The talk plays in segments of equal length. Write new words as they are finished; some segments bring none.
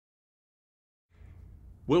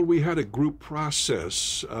Well, we had a group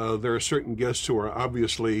process. There are certain guests who are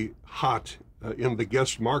obviously hot in the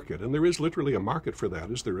guest market, and there is literally a market for that,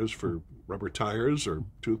 as there is for rubber tires or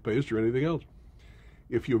toothpaste or anything else.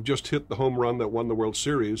 If you've just hit the home run that won the World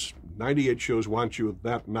Series, 98 shows want you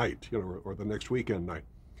that night, or the next weekend night.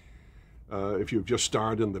 If you've just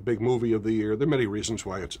starred in the big movie of the year, there are many reasons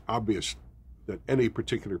why it's obvious that any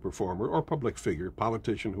particular performer or public figure,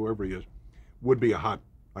 politician, whoever he is, would be a hot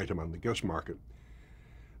item on the guest market.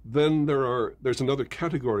 Then there's another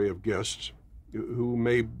category of guests who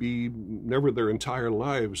may be never their entire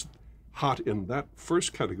lives hot in that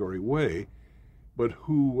first category way, but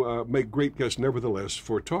who make great guests nevertheless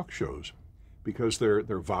for talk shows because they're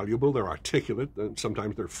valuable, they're articulate, and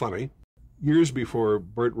sometimes they're funny. Years before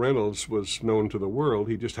Burt Reynolds was known to the world,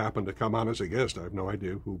 he just happened to come on as a guest. I have no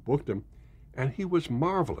idea who booked him, and he was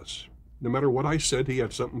marvelous. No matter what I said, he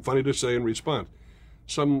had something funny to say in response.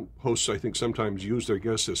 Some hosts, I think, sometimes use their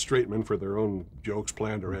guests as straightmen for their own jokes,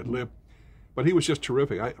 planned or ad lib. But he was just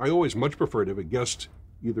terrific. I always much preferred if a guest,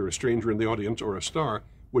 either a stranger in the audience or a star,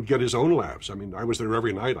 would get his own laughs. I mean, I was there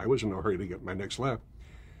every night. I was in no hurry to get my next laugh.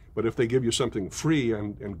 But if they give you something free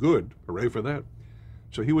and good, hooray for that.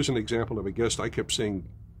 So he was an example of a guest. I kept saying,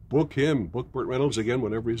 book him, book Burt Reynolds again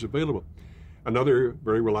whenever he's available. Another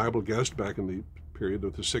very reliable guest back in the period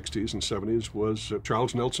of the 60s and 70s was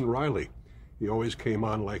Charles Nelson Riley. He always came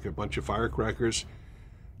on like a bunch of firecrackers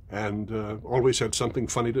and always had something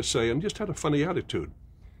funny to say and just had a funny attitude.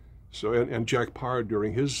 So, and Jack Paar,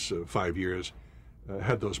 during his 5 years,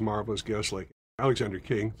 had those marvelous guests like Alexander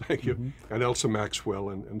King, thank you, and Elsa Maxwell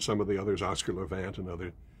and some of the others, Oscar Levant and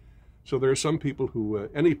others. So there are some people who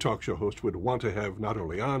any talk show host would want to have not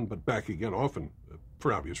only on, but back again often,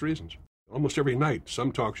 for obvious reasons. Almost every night,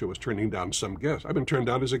 some talk show is turning down some guest. I've been turned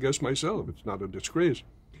down as a guest myself. It's not a disgrace.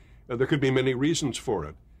 There could be many reasons for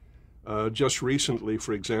it. Just recently,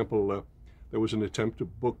 for example, there was an attempt to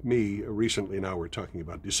book me recently. Now we're talking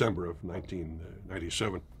about December of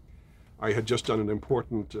 1997. I had just done an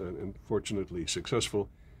important and fortunately successful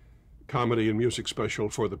comedy and music special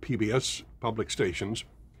for the PBS public stations.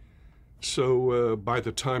 So by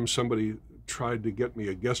the time somebody tried to get me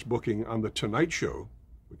a guest booking on The Tonight Show,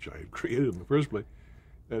 which I had created in the first place,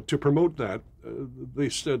 to promote that, they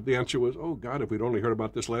said the answer was, oh, God, if we'd only heard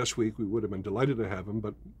about this last week, we would have been delighted to have him,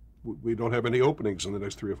 but we don't have any openings in the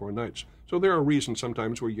next 3 or 4 nights. So there are reasons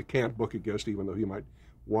sometimes where you can't book a guest, even though he might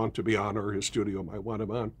want to be on or his studio might want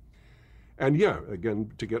him on. And yeah,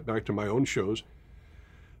 again, to get back to my own shows,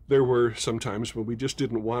 there were some times when we just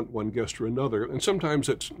didn't want one guest or another, and sometimes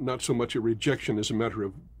it's not so much a rejection as a matter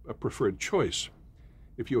of a preferred choice.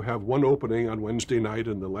 If you have one opening on Wednesday night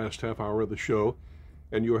in the last half hour of the show,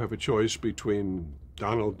 and you have a choice between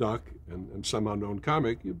Donald Duck and some unknown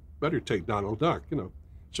comic, you better take Donald Duck,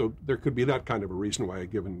 So there could be that kind of a reason why a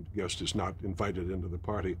given guest is not invited into the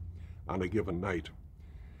party on a given night.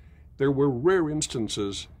 There were rare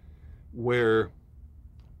instances where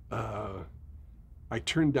I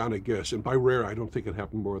turned down a guest, and by rare, I don't think it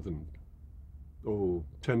happened more than,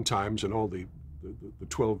 10 times in all the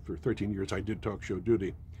 12 or 13 years I did talk show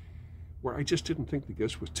duty, where I just didn't think the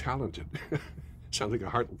guest was talented. Sounds like a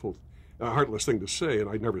heartless thing to say, and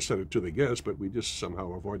I never said it to the guest, but we just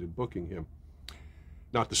somehow avoided booking him.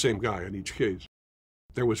 Not the same guy in each case.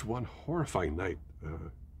 There was one horrifying night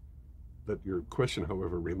that your question,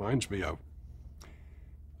 however, reminds me of.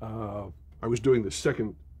 I was doing the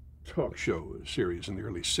second talk show series in the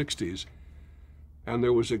early 60s, and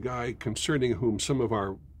there was a guy concerning whom some of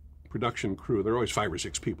our production crew, there are always 5 or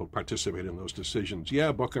 6 people participate in those decisions.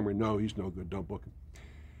 Yeah, book him, or no, he's no good, don't book him.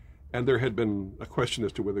 And there had been a question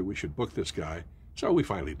as to whether we should book this guy, so we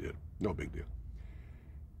finally did. No big deal.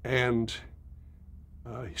 And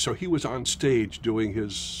so he was on stage doing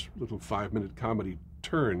his little 5-minute comedy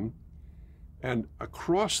turn, and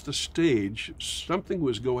across the stage, something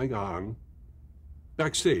was going on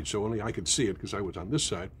backstage, so only I could see it because I was on this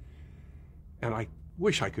side. And I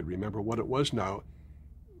wish I could remember what it was now.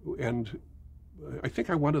 And I think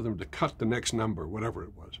I wanted them to cut the next number, whatever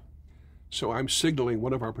it was. So I'm signaling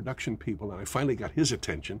one of our production people, and I finally got his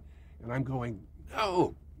attention, and I'm going,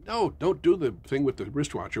 no, don't do the thing with the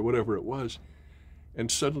wristwatch or whatever it was. And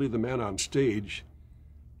suddenly the man on stage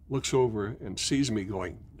looks over and sees me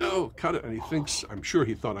going, no, cut it. And he thinks, I'm sure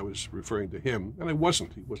he thought I was referring to him, and I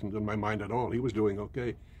wasn't. He wasn't in my mind at all. He was doing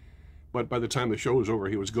okay. But by the time the show was over,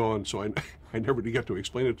 he was gone, so I never did get to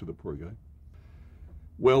explain it to the poor guy.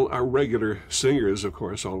 Well, our regular singers, of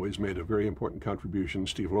course, always made a very important contribution.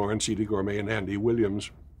 Steve Lawrence, Edie Gourmet, and Andy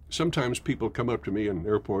Williams. Sometimes people come up to me in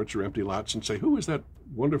airports or empty lots and say, who is that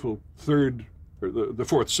wonderful third, or the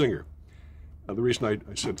fourth singer? The reason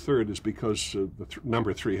I said third is because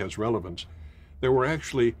number 3 has relevance. There were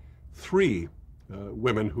actually 3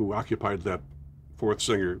 women who occupied that 4th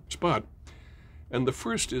singer spot. And the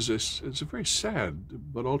first is a very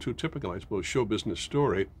sad, but all too typical, I suppose, show business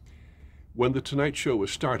story. When The Tonight Show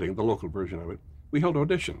was starting, the local version of it, we held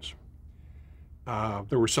auditions.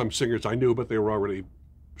 There were some singers I knew, but they were already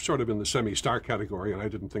sort of in the semi-star category, and I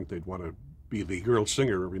didn't think they'd want to be the girl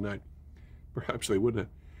singer every night. Perhaps they would have.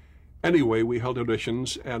 Anyway, we held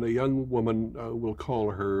auditions, and a young woman, we'll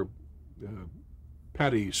call her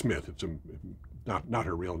Patty Smith. It's not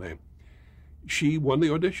her real name. She won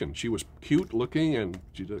the audition. She was cute looking, and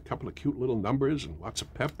she did a couple of cute little numbers and lots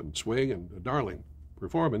of pep and swing and a darling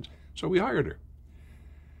performance. So we hired her.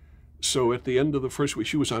 So at the end of the first week,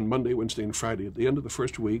 she was on Monday, Wednesday, and Friday. At the end of the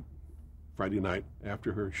first week, Friday night,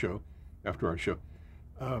 after our show,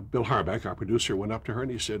 Bill Harback, our producer, went up to her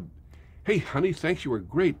and he said, "Hey, honey, thanks, you were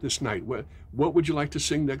great this night. What would you like to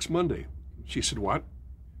sing next Monday?" She said, "What?"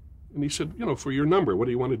 And he said, "For your number, what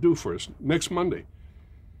do you want to do for us next Monday?"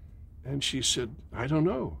 And she said, "I don't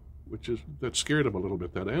know," that scared him a little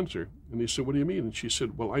bit, that answer. And he said, "What do you mean?" And she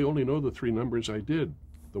said, "Well, I only know the 3 numbers I did.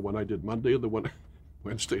 The one I did Monday, the one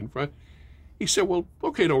Wednesday and Friday." He said, "Well,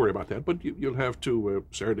 okay, don't worry about that, but you'll have to,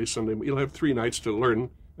 Saturday, Sunday, you'll have 3 nights to learn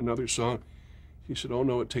another song." She said, "Oh,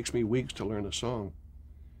 no, it takes me weeks to learn a song."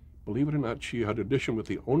 Believe it or not, she had auditioned with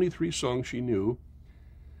the only 3 songs she knew,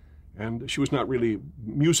 and she was not really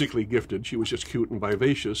musically gifted. She was just cute and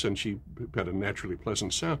vivacious, and she had a naturally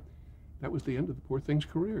pleasant sound. That was the end of the poor thing's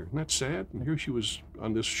career. Isn't that sad? And here she was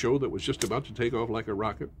on this show that was just about to take off like a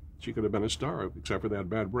rocket. She could have been a star, except for that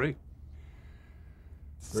bad break.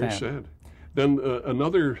 Very sad. Then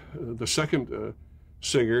the second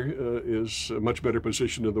singer is a much better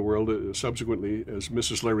position in the world subsequently as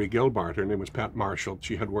Mrs. Larry Gelbart. Her name was Pat Marshall.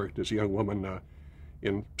 She had worked as a young woman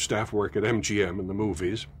in staff work at MGM in the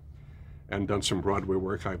movies and done some Broadway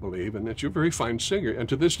work, I believe. And she's a very fine singer. And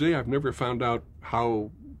to this day, I've never found out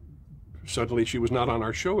how suddenly she was not on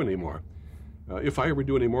our show anymore. If I ever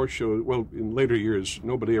do any more shows, well, in later years,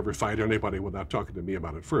 nobody ever fired anybody without talking to me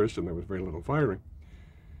about it first, and there was very little firing.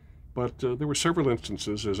 But there were several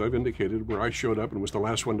instances, as I've indicated, where I showed up and was the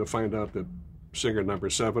last one to find out that singer number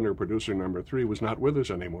 7 or producer number 3 was not with us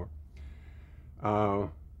anymore.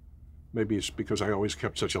 Maybe it's because I always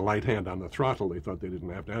kept such a light hand on the throttle, they thought they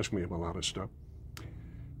didn't have to ask me a lot of stuff.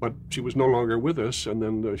 But she was no longer with us, and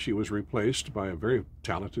then she was replaced by a very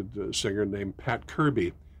talented singer named Pat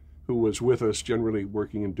Kirby, who was with us, generally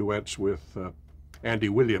working in duets with Andy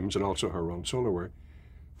Williams and also her own solo work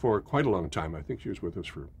for quite a long time. I think she was with us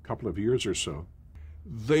for a couple of years or so.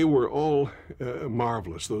 They were all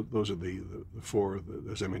marvelous. Those are the 4,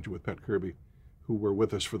 as I mentioned, with Pat Kirby, who were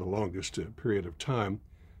with us for the longest period of time.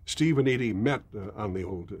 Steve and Edie met on the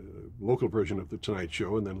old local version of The Tonight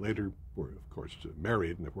Show, and then later were, of course,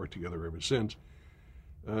 married and have worked together ever since.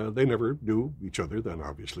 They never knew each other then,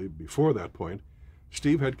 obviously, before that point.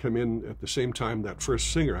 Steve had come in at the same time that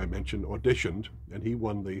first singer I mentioned auditioned, and he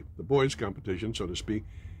won the boys' competition, so to speak.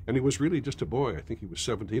 And he was really just a boy. I think he was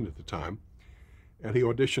 17 at the time. And he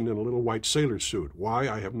auditioned in a little white sailor suit. Why?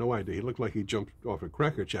 I have no idea. He looked like he jumped off a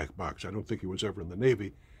Cracker Jack box. I don't think he was ever in the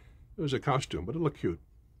Navy. It was a costume, but it looked cute.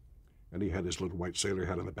 And he had his little white sailor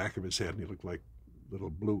hat on the back of his head, and he looked like little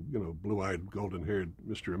blue-eyed, golden-haired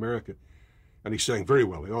Mr. America. And he sang very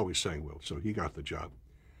well. He always sang well, so he got the job.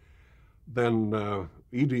 Then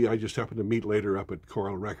Edie, I just happened to meet later up at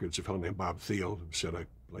Coral Records, a fellow named Bob Thiel, who said, "I'd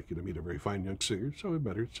like you to meet a very fine young singer." So I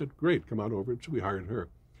met her, said, "Great, come on over." So we hired her.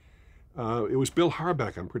 It was Bill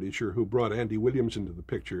Harback, I'm pretty sure, who brought Andy Williams into the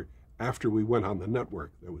picture after we went on the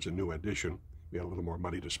network. That was a new addition. We had a little more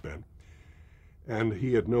money to spend. And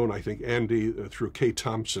he had known, I think, Andy through Kay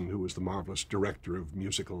Thompson, who was the marvelous director of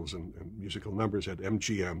musicals and musical numbers at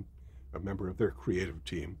MGM, a member of their creative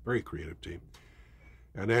team, very creative team.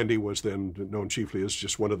 And Andy was then known chiefly as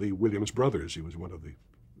just one of the Williams brothers. He was one of the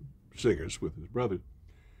singers with his brother.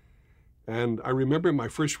 And I remember my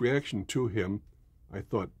first reaction to him. I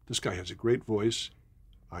thought, this guy has a great voice.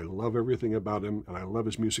 I love everything about him, and I love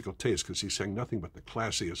his musical taste because he sang nothing but the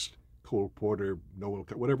classiest. Cole Porter, Noel,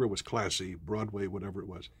 whatever was classy, Broadway, whatever it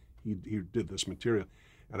was, he did this material.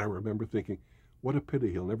 And I remember thinking, what a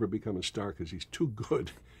pity he'll never become a star because he's too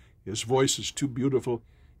good. His voice is too beautiful.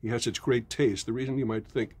 He has such great taste. The reason you might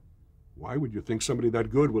think, why would you think somebody that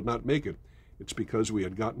good would not make it? It's because we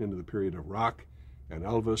had gotten into the period of rock and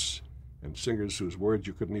Elvis and singers whose words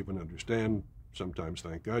you couldn't even understand. Sometimes,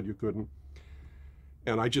 thank God, you couldn't.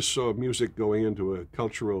 And I just saw music going into a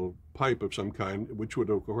cultural pipe of some kind, which would,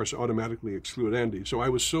 of course, automatically exclude Andy. So I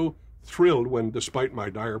was so thrilled when, despite my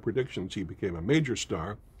dire predictions, he became a major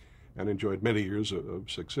star. and enjoyed many years of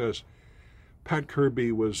success. Pat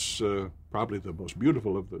Kirby was probably the most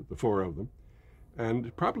beautiful of the four of them,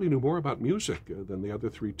 and probably knew more about music than the other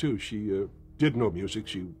three, too. She did know music.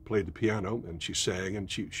 She played the piano, and she sang, and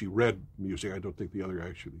she read music. I don't think the other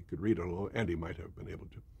actually could read, although Andy might have been able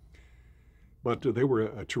to. But they were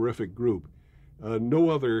a terrific group. No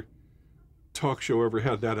other talk show ever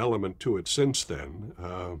had that element to it since then,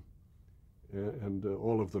 and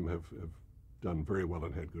all of them have done very well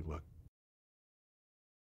and had good luck.